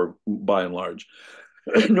communists were by and large.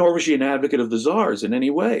 Nor was she an advocate of the czars in any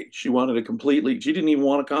way. She didn't even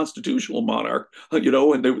want a constitutional monarch,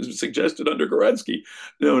 when it was suggested under Kerensky.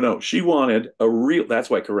 No, no, she wanted that's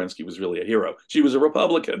why Kerensky was really a hero. She was a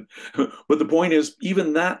Republican. But the point is,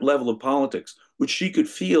 even that level of politics, which she could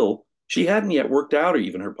feel, she hadn't yet worked out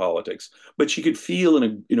even her politics, but she could feel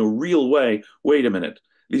in a real way, wait a minute,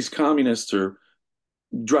 these communists are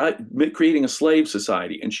creating a slave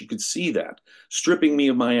society. And she could see that, stripping me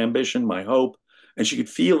of my ambition, my hope, and she could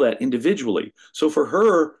feel that individually. So for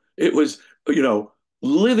her, it was,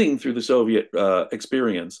 living through the Soviet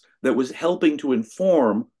experience that was helping to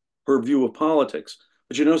inform her view of politics.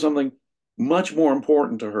 But you know something much more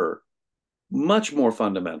important to her, much more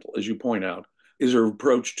fundamental, as you point out, is her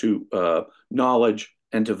approach to knowledge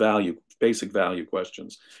and to value, basic value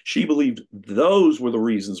questions. She believed those were the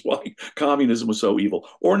reasons why communism was so evil,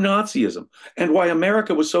 or Nazism, and why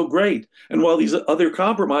America was so great, and while these other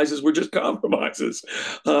compromises were just compromises.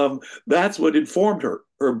 That's what informed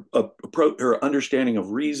her understanding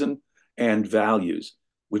of reason and values,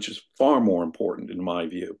 which is far more important in my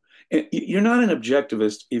view. And you're not an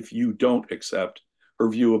objectivist if you don't accept her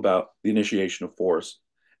view about the initiation of force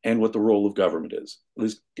and what the role of government is.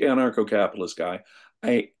 This anarcho-capitalist guy,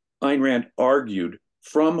 Ayn Rand argued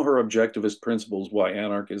from her objectivist principles why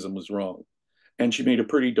anarchism was wrong. And she made a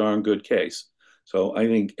pretty darn good case. So I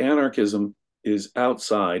think anarchism is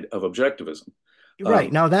outside of objectivism.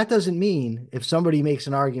 right. Now that doesn't mean if somebody makes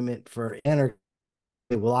an argument for anarchy,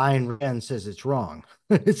 well, Ayn Rand says it's wrong,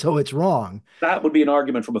 so it's wrong. That would be an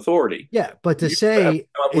argument from authority. Yeah, but to You have to say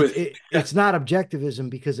come up with, it's not objectivism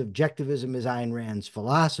because objectivism is Ayn Rand's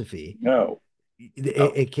philosophy, no,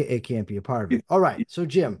 no. it can't be a part of it. All right, so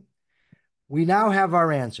Jim, we now have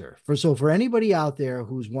our answer. For anybody out there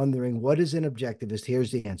who's wondering what is an objectivist,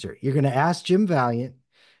 here's the answer. You're going to ask Jim Valliant,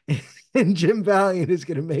 and Jim Valliant is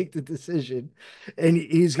going to make the decision, and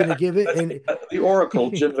he's going to give it. And The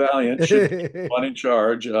Oracle, Jim Valliant, should be the one in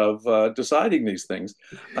charge of deciding these things.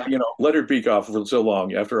 Leonard Peikoff for so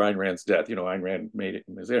long after Ayn Rand's death, Ayn Rand made it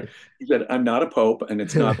and was there. He said, I'm not a pope and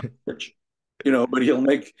it's not the church. But he'll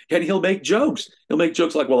make jokes. He'll make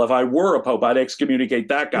jokes like, well, if I were a pope, I'd excommunicate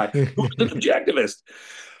that guy who was an objectivist.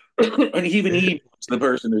 And even he, the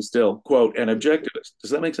person who's still, quote, an objectivist.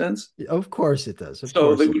 Does that make sense? Of course it does. Of So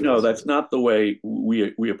course that it we know does. that's not the way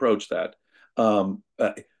we approach that. Um,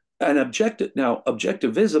 uh, an objective now,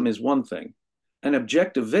 objectivism is one thing. An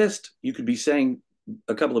objectivist, you could be saying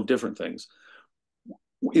a couple of different things.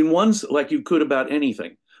 In one's like you could about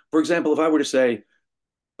anything. For example, if I were to say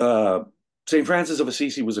uh, St. Francis of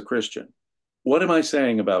Assisi was a Christian, what am I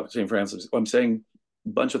saying about St. Francis? I'm saying a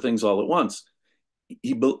bunch of things all at once.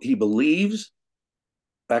 He believes,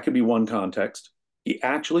 that could be one context. He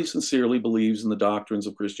actually sincerely believes in the doctrines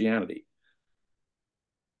of Christianity.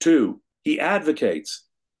 Two, he advocates,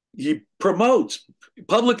 he promotes,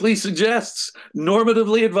 publicly suggests,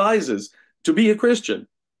 normatively advises to be a Christian.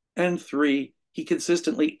 And three, he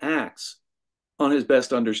consistently acts on his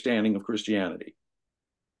best understanding of Christianity.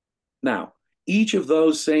 Now, each of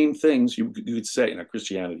those same things you could say, now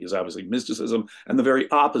Christianity is obviously mysticism and the very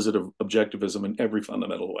opposite of objectivism in every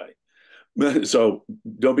fundamental way. So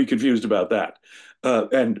don't be confused about that.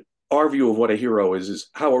 And our view of what a hero is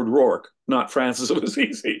Howard Rourke, not Francis of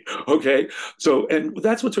Assisi. Okay. So, and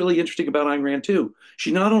that's what's really interesting about Ayn Rand, too.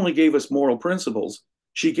 She not only gave us moral principles,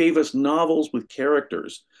 she gave us novels with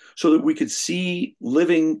characters so that we could see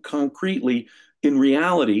living concretely in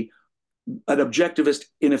reality an objectivist,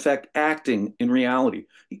 in effect, acting in reality,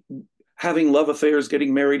 having love affairs,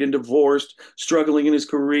 getting married and divorced, struggling in his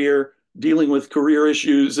career, dealing with career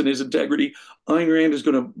issues and his integrity. Ayn Rand is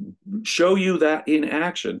going to show you that in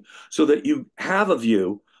action so that you have a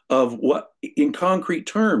view of what, in concrete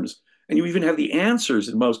terms, and you even have the answers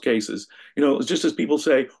in most cases. You know, just as people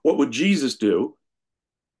say, what would Jesus do?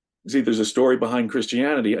 See, there's a story behind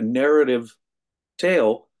Christianity, a narrative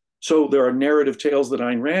tale. So there are narrative tales that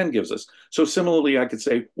Ayn Rand gives us. So similarly, I could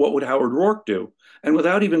say, what would Howard Rourke do? And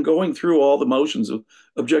without even going through all the motions of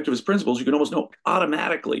objectivist principles, you can almost know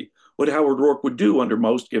automatically what Howard Rourke would do under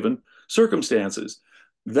most given circumstances.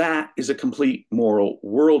 That is a complete moral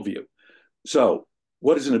worldview. So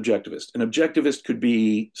what is an objectivist? An objectivist could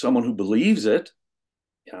be someone who believes it,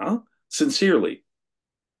 yeah, sincerely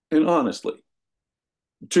and honestly.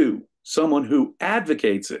 Two, someone who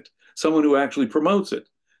advocates it, someone who actually promotes it.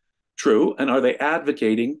 True. And are they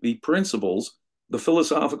advocating the principles, the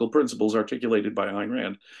philosophical principles articulated by Ayn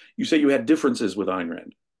Rand? You say you had differences with Ayn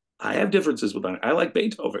Rand. I have differences with Ayn Rand. I like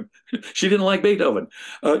Beethoven. She didn't like Beethoven.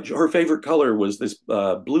 Her favorite color was this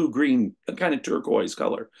blue-green, kind of turquoise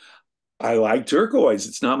color. I like turquoise.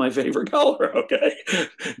 It's not my favorite color. Okay.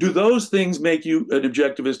 Do those things make you an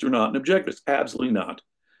objectivist or not an objectivist? Absolutely not.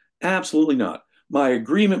 Absolutely not. My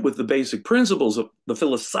agreement with the basic principles of the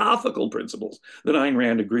philosophical principles that Ayn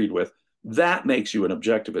Rand agreed with, that makes you an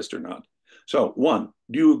objectivist or not. So, one,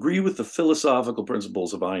 do you agree with the philosophical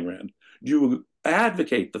principles of Ayn Rand? Do you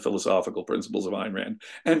advocate the philosophical principles of Ayn Rand?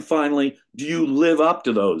 And finally, do you live up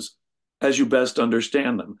to those as you best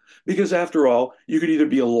understand them? Because after all, you could either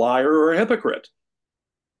be a liar or a hypocrite.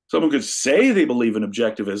 Someone could say they believe in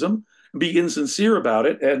objectivism, be insincere about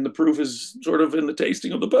it, and the proof is sort of in the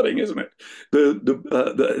tasting of the pudding, isn't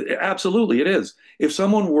it? Absolutely, it is. If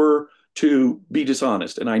someone were to be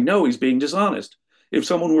dishonest, and I know he's being dishonest, if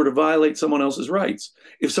someone were to violate someone else's rights,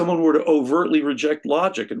 if someone were to overtly reject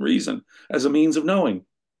logic and reason as a means of knowing,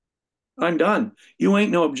 I'm done. You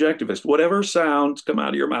ain't no objectivist. Whatever sounds come out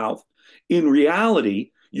of your mouth, in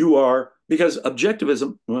reality, you are, because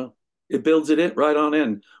objectivism, well, it builds it right on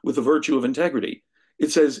in with the virtue of integrity.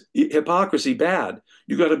 It says hypocrisy bad.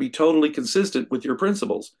 You got to be totally consistent with your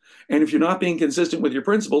principles. And if you're not being consistent with your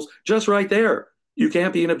principles, just right there, you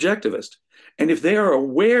can't be an objectivist. And if they are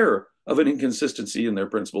aware of an inconsistency in their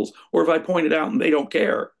principles, or if I point it out and they don't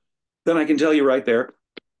care, then I can tell you right there,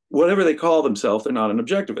 whatever they call themselves, they're not an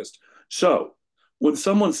objectivist. So when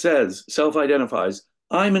someone says, self-identifies,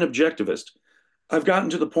 I'm an objectivist, I've gotten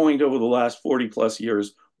to the point over the last 40 plus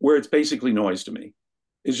years where it's basically noise to me.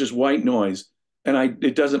 It's just white noise. And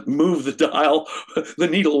it doesn't move the dial, the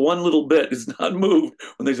needle one little bit. It's not moved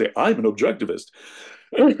when they say, I'm an objectivist.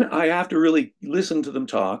 I have to really listen to them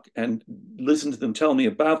talk and listen to them tell me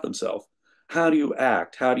about themselves. How do you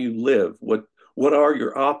act? How do you live? What are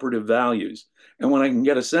your operative values? And when I can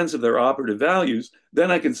get a sense of their operative values, then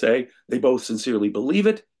I can say they both sincerely believe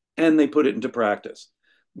it and they put it into practice.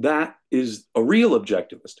 That is a real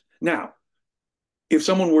objectivist. Now, if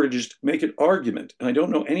someone were to just make an argument, and I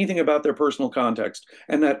don't know anything about their personal context,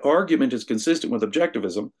 and that argument is consistent with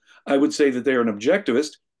objectivism, I would say that they're an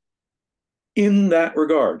objectivist in that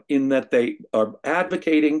regard, in that they are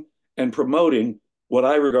advocating and promoting what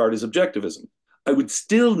I regard as objectivism. I would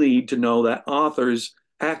still need to know that author's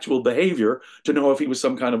actual behavior to know if he was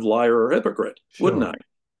some kind of liar or hypocrite, wouldn't I? Sure.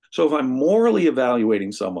 So if I'm morally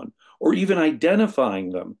evaluating someone or even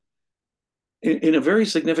identifying them in a very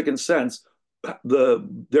significant sense,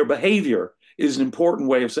 their behavior is an important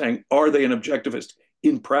way of saying, are they an objectivist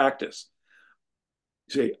in practice?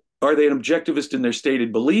 Say, are they an objectivist in their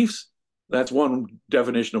stated beliefs? That's one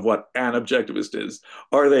definition of what an objectivist is.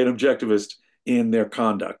 Are they an objectivist in their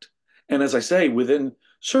conduct? And as I say, within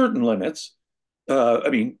certain limits, I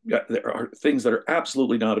mean, there are things that are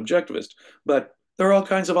absolutely not objectivist, but there are all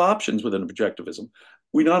kinds of options within objectivism.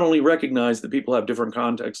 We not only recognize that people have different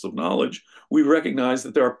contexts of knowledge, we recognize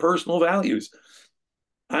that there are personal values.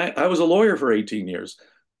 I was a lawyer for 18 years.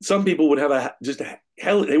 Some people would have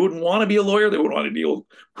hell, they wouldn't want to be a lawyer. They would want to deal with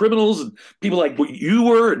criminals and people like what you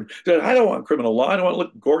were. And said, I don't want criminal law. I don't want to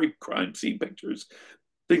look at gory crime scene pictures,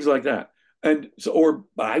 things like that. And so, or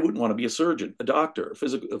I wouldn't want to be a surgeon, a doctor,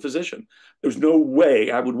 a physician. There's no way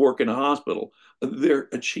I would work in a hospital. They're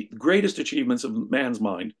greatest achievements of man's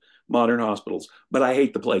mind, modern hospitals, but I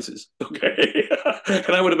hate the places. Okay.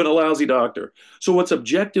 And I would have been a lousy doctor. So what's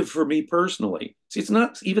objective for me personally, see, it's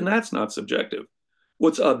not, even that's not subjective.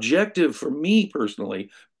 What's objective for me personally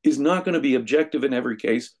is not going to be objective in every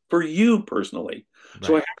case for you personally. Right.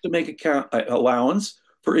 So I have to make allowance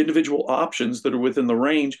for individual options that are within the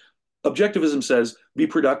range. Objectivism says, be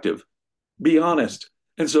productive, be honest.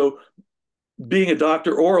 And so being a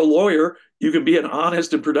doctor or a lawyer, you can be an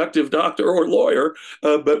honest and productive doctor or lawyer,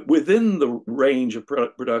 but within the range of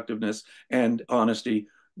productiveness and honesty,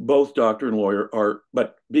 both doctor and lawyer are,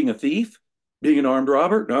 but being a thief, being an armed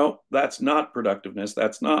robber, no, that's not productiveness.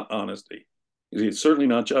 That's not honesty. It's certainly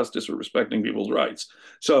not justice or respecting people's rights.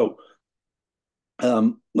 So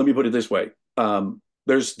let me put it this way.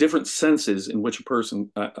 There's different senses in which a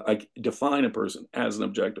person, I define a person as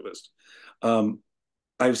an objectivist.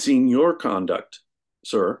 I've seen your conduct,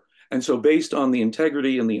 sir. And so based on the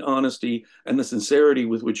integrity and the honesty and the sincerity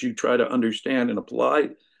with which you try to understand and apply, I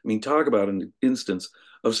mean, talk about an instance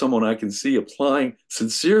of someone I can see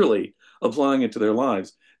sincerely applying it to their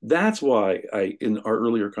lives. That's why in our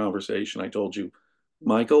earlier conversation, I told you,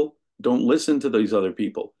 Michael, don't listen to these other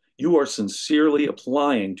people. You are sincerely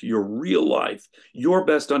applying to your real life your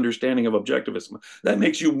best understanding of objectivism. That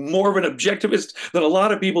makes you more of an objectivist than a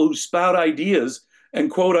lot of people who spout ideas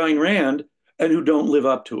and quote Ayn Rand and who don't live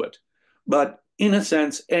up to it. But in a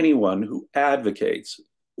sense, anyone who advocates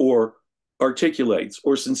or articulates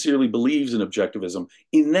or sincerely believes in objectivism,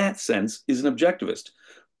 in that sense, is an objectivist.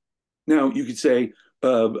 Now, you could say, a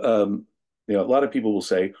lot of people will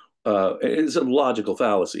say, it's a logical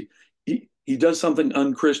fallacy. He does something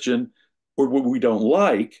unchristian or what we don't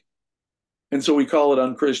like, and so we call it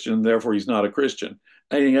unchristian, therefore he's not a Christian.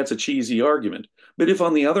 I think that's a cheesy argument. But if,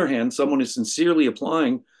 on the other hand, someone is sincerely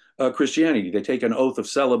applying Christianity, they take an oath of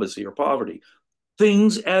celibacy or poverty,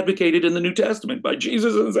 things advocated in the New Testament by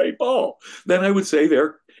Jesus and St. Paul, then I would say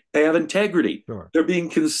they have integrity. Sure. They're being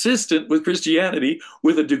consistent with Christianity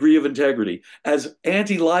with a degree of integrity, as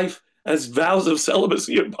anti-life as vows of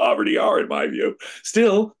celibacy and poverty are, in my view.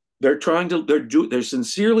 Still, they're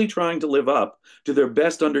sincerely trying to live up to their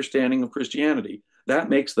best understanding of Christianity. That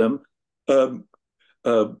makes them a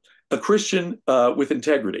Christian with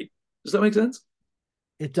integrity. Does that make sense?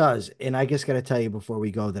 It does. And I just got to tell you before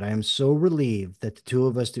we go that I am so relieved that the two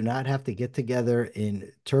of us do not have to get together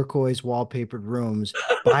in turquoise wallpapered rooms,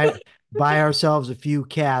 buy ourselves a few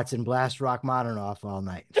cats and blast Rachmaninoff all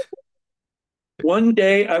night. One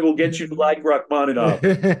day I will get you to like Rachmaninoff.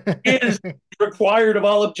 It is required of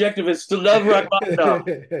all objectivists to love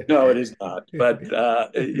Rachmaninoff. No, it is not. But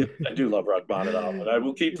I do love Rachmaninoff, and I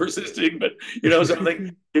will keep persisting. But you know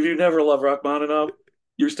something? If you never love Rachmaninoff,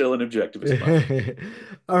 you're still an objectivist.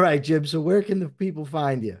 All right, Jim. So where can the people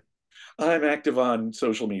find you? I'm active on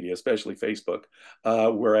social media, especially Facebook,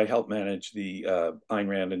 where I help manage the Ayn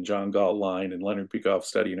Rand and John Galt line and Leonard Peikoff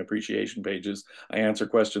study and appreciation pages. I answer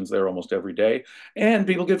questions there almost every day. And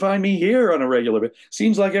people can find me here on a regular basis.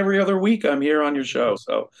 Seems like every other week I'm here on your show.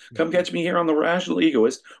 So come catch me here on The Rational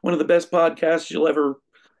Egoist, one of the best podcasts you'll ever.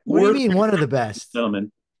 What do you mean one of the best?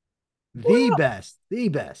 Gentlemen. The best. The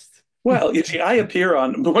best. Well, you see, I appear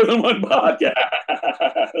on more than one podcast.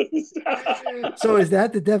 So is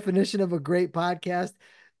that the definition of a great podcast?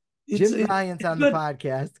 Jim Valliant on the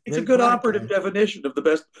podcast. It's a good operative definition of the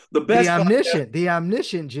best. The omniscient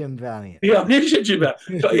Jim Valliant. The omniscient Jim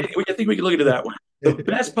Valliant. So I think we can look into that one. The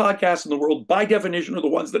best podcasts in the world, by definition, are the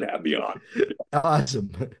ones that have me on. Awesome.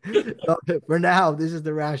 For now, this is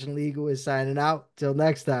the Rational Egoist signing out. Till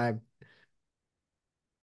next time.